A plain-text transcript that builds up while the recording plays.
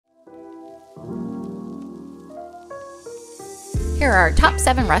Here are our top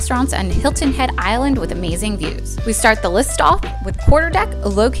 7 restaurants on Hilton Head Island with amazing views. We start the list off with Quarter Deck,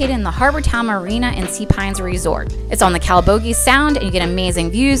 located in the Harbor Town Marina and Sea Pines Resort. It's on the Calabogie Sound and you get amazing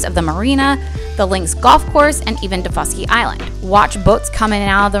views of the marina, the Links Golf Course, and even Defusky Island. Watch boats come in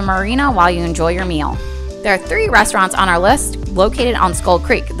and out of the marina while you enjoy your meal. There are 3 restaurants on our list located on Skull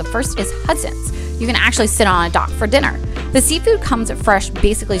Creek. The first is Hudson's. You can actually sit on a dock for dinner. The seafood comes fresh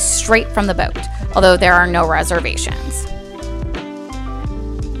basically straight from the boat, although there are no reservations.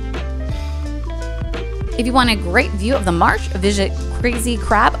 If you want a great view of the marsh, visit Crazy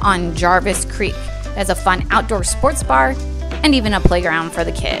Crab on Jarvis Creek. It has a fun outdoor sports bar and even a playground for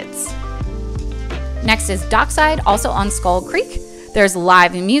the kids. Next is Dockside, also on Skull Creek. There's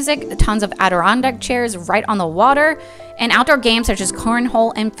live music, tons of Adirondack chairs right on the water, and outdoor games such as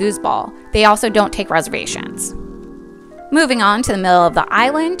cornhole and foosball. They also don't take reservations. Moving on to the middle of the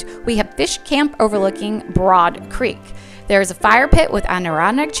island, we have Fish Camp overlooking Broad Creek. There is a fire pit with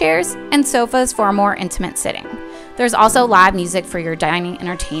Adirondack chairs and sofas for a more intimate sitting. There's also live music for your dining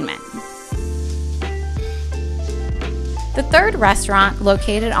entertainment. The third restaurant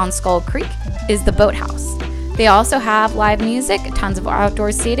located on Skull Creek is the Boathouse. They also have live music, tons of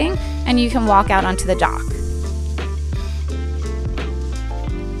outdoor seating, and you can walk out onto the dock.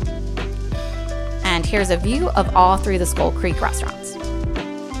 And here's a view of all 3 of the Skull Creek restaurants.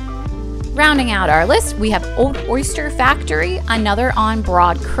 Rounding out our list, we have Old Oyster Factory, another on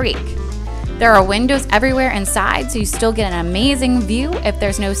Broad Creek. There are windows everywhere inside, so you still get an amazing view if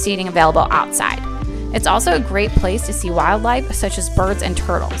there's no seating available outside. It's also a great place to see wildlife such as birds and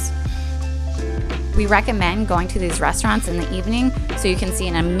turtles. We recommend going to these restaurants in the evening so you can see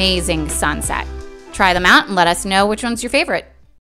an amazing sunset. Try them out and let us know which one's your favorite.